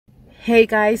Hey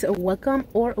guys, welcome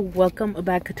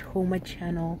back to my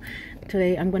channel.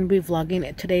 Today I'm going to be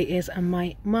vlogging. Today is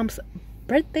my mom's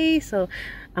birthday, so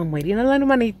I'm waiting on la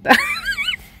hermanita.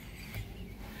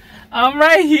 I'm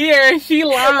right here. She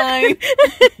lied.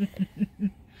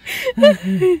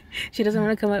 She doesn't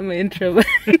want to come out in my intro,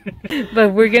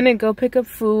 but we're gonna go pick up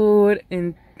food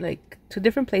in like 2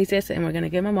 different places, and we're gonna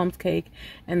get my mom's cake,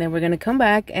 and then we're gonna come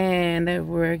back and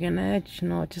we're gonna,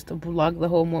 just to vlog the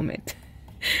whole moment.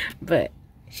 But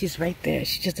she's right there.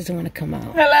 She just doesn't want to come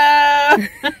out. Hello.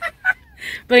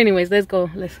 But anyways, let's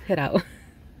go. Let's head out.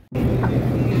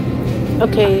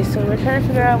 Okay, so we're trying to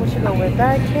figure out what should go with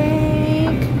that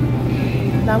cake.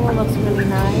 That one looks really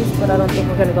nice, but I don't think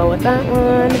we're gonna go with that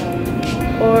one.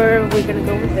 Or we're gonna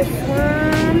go with this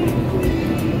one.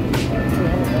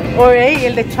 Or hey,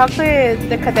 el de chocolate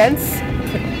decadence.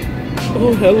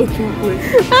 Oh, hella chocolate.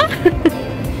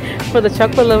 For the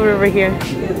chocolate lover over here.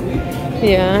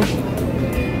 Yeah.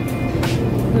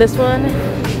 This one,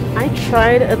 I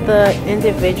tried the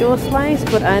individual slice,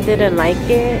 but I didn't like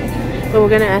it. But we're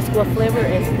gonna ask what flavor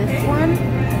is this one.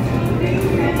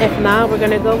 If not, we're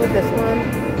gonna go with this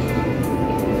one.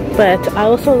 But I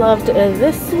also loved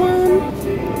this one.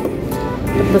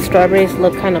 The strawberries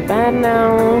look kind of bad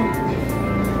now.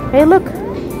 Hey, look.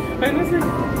 That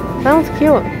one's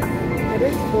cute. It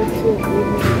is so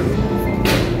cute.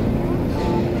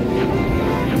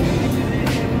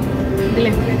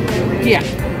 Yeah.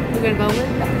 We're gonna go with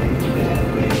that.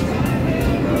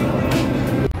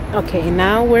 Okay,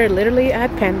 now we're literally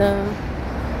at Panda.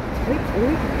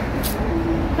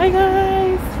 Hi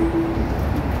guys.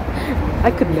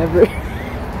 I could never.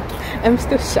 I'm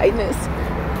still shyness.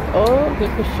 Oh,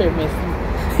 Look for sure, Miss.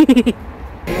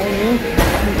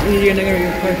 You're not gonna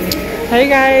record me. Hey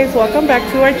guys, welcome back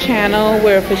to our channel.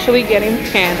 We're officially getting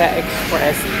Panda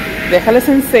Express. Déjales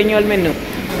enseño el menú.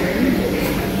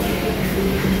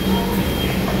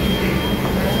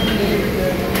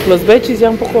 Los veggies ya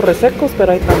un poco resecos,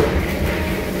 pero ahí están.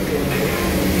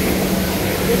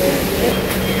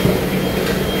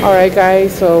 Alright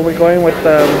guys, so we're going with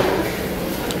the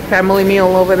family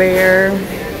meal over there.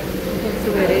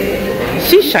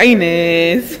 She's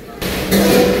shyness.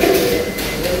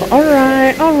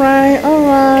 Alright.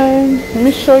 Let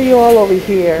me show you all over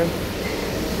here.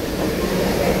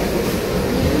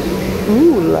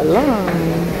 Ooh la la.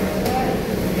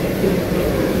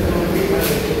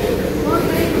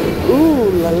 Ooh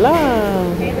la la.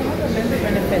 Hey, they have the member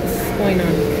benefits going on.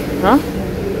 Huh?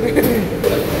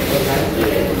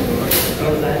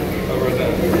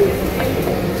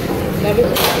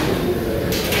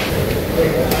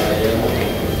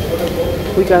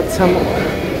 We got some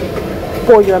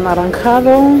pollo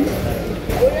anaranjado.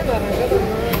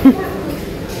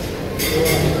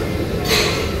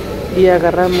 Y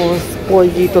agarramos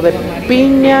pollito de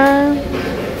piña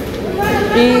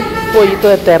y pollito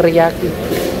de teriyaki.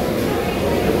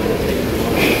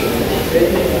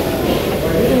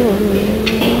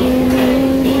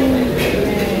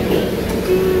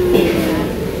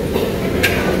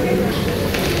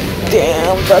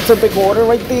 Damn, that's a big order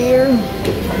right there.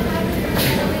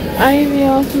 Ay,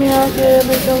 Dios mío, qué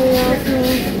rico, Dios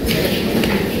mío.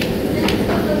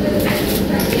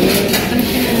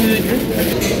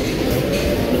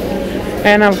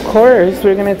 And of course,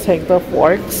 we're gonna take the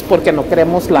forks porque no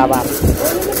queremos lavar.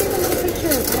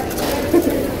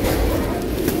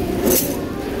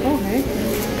 Okay.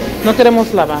 No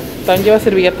queremos lavar. También lleva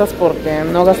servilletas porque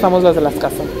no gastamos las de las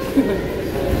casas.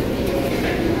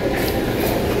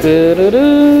 A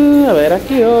ver a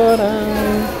qué hora.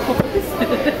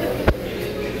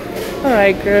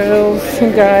 Alright girls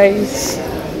and guys,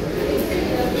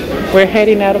 we're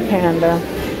heading out of Panda.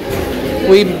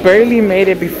 We barely made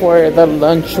it before the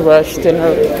lunch rush,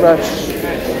 dinner rush,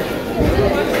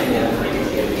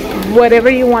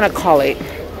 whatever you want to call it.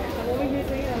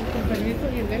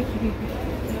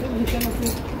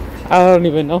 I don't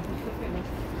even know.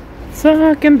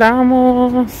 So aquí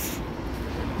andamos.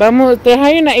 Vamos, they're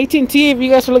hiring at AT&T if you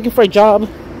guys are looking for a job.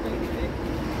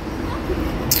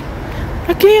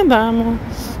 Aquí andamos.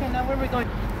 Okay, now where are we going?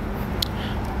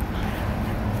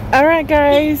 Alright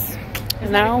guys.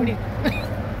 Now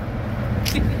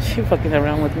she fucking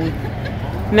around with me.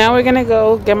 Now we're gonna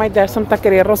go get my dad some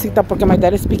taqueria Rosita porque my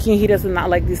dad is speaking. He does not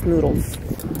like these noodles.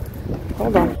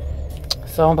 Hold on.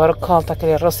 So I'm about to call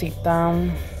taqueria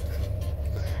Rosita.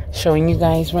 Showing you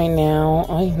guys right now.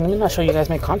 Oh, let me not show you guys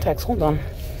my contacts. Hold on.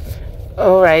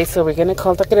 Alright, so we're gonna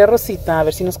call taqueria Rosita. A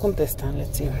ver si nos contestan.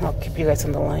 Let's see. I'll keep you guys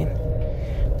on the line.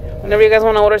 Whenever you guys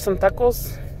want to order some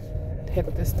tacos, hit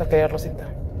this taqueria Rosita.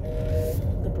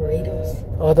 The burritos.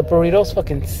 Oh, the burritos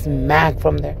fucking smack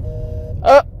from there.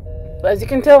 Oh, But as you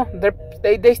can tell,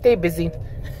 they stay busy.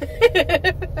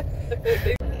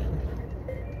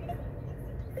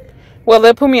 Well,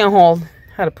 they put me on hold.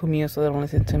 How to put me on so they don't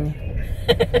listen to me.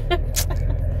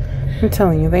 I'm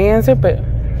telling you, they answer, but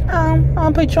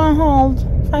I'll put you on hold.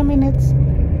 5 minutes.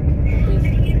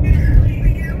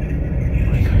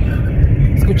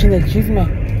 Escuchen el chisme.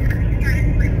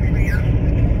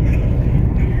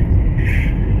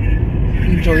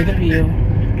 Enjoy the view.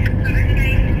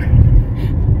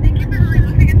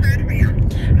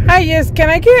 Hi, yes, can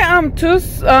I get 2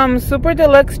 super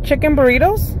deluxe chicken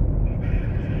burritos?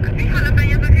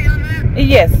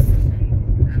 Yes.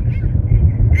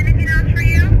 Anything else for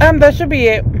you? That should be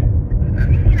it.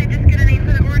 Can I just get a name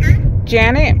for the order?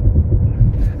 Janet.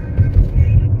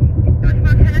 It's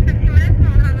about 10 to 15 minutes and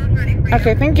we'll have those ready for you.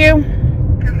 Okay, thank you.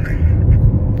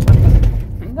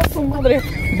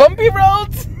 Bumpy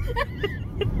roads.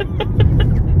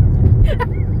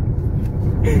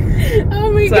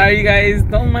 Oh my God. Sorry, you guys.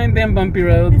 Don't mind them bumpy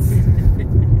roads.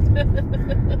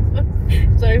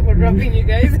 Sorry for dropping you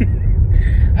guys.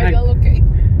 Are y'all okay?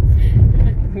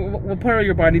 What part of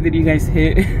your body did you guys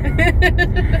hit?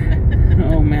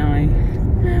 Oh my.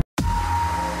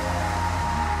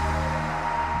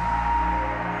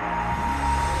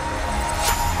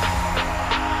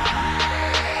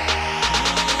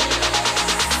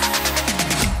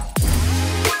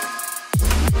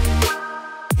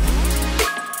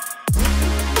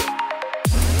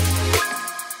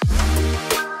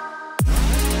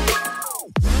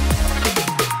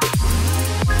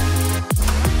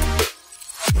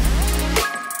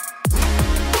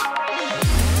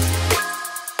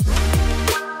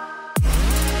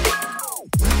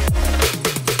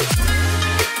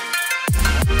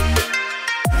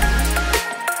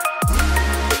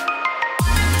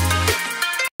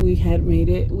 We had made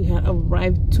it. We had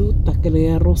arrived to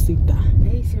Taqueria Rosita.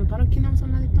 Hey, si me paro aquí nada más a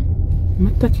un ladito. ¿No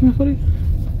está aquí mejor?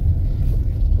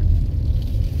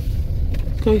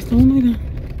 ¿Qué está uno? Mira.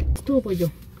 Estuvo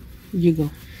pollo. You go.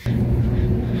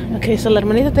 Okay, so la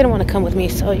hermanita didn't want to come with me,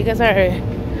 so you guys are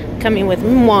coming with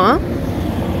moi.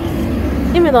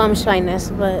 Even though I'm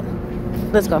shyness, but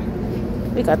let's go.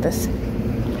 We got this.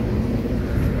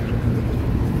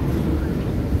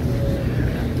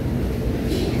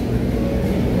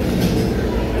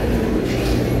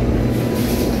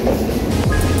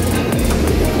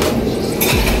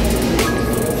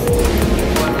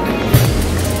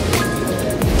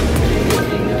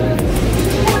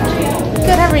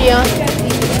 Good, how are you?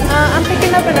 I'm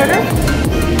picking up an order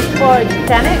for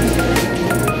Janet.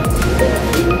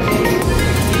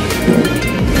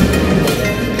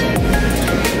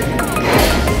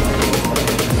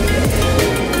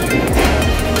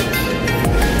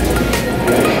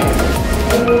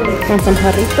 Want some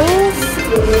jarritos?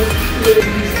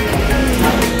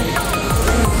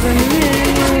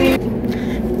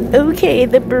 Okay,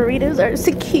 the burritos are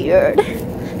secured.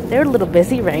 They're a little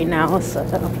busy right now, so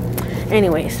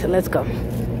anyways, let's go.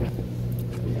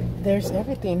 There's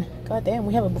everything. God damn,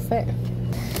 we have a buffet.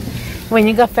 When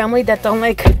you got family that don't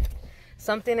like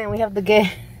something and we have to get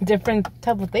different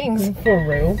type of things. For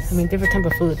real. I mean, different type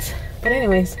of foods. But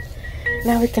anyways,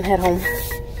 now we can head home.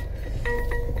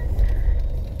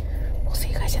 We'll see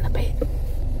you guys in a bit.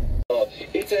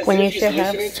 When you share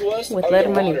house with La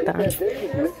Hermanita, there's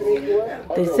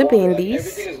the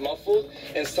Bendies.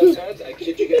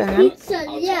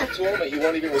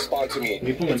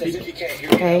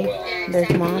 Okay, there's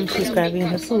mom, she's grabbing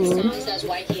her food.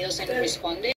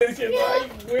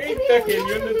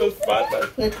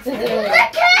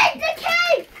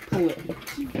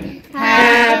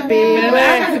 Happy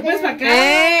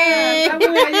birthday!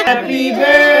 Happy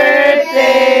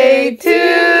birthday to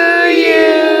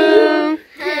you!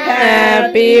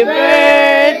 Happy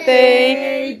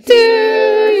birthday to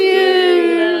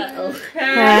you!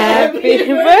 Happy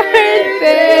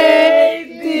birthday,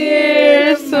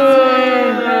 dear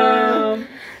Sam!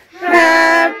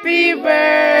 Happy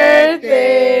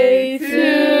birthday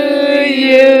to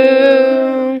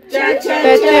you!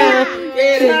 Cha-cha-cha!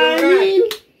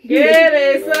 Que le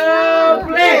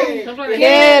sople!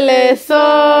 Que le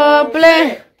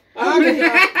sople!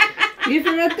 You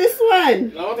forgot this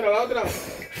one. La otra.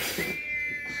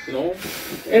 No.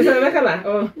 Esa déjala.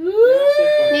 Oh.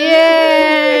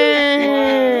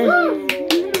 Yeah!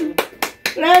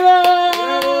 Bravo.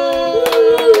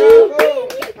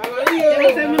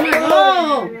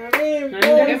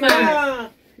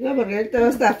 No, porque esto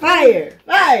está fire.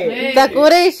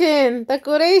 Decoration.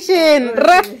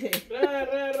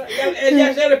 Él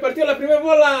ya se le partió la primera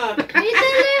bola.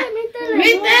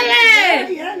 ¡Mi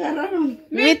tele! Ya agarraron.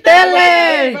 ¡Mi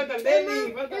tele! Falta el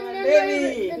Denny.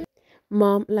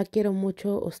 Mom, la quiero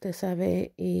mucho, usted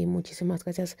sabe, y muchísimas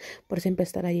gracias por siempre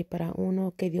estar ahí para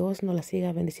uno. Que Dios nos la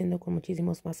siga bendiciendo con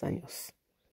muchísimos más años.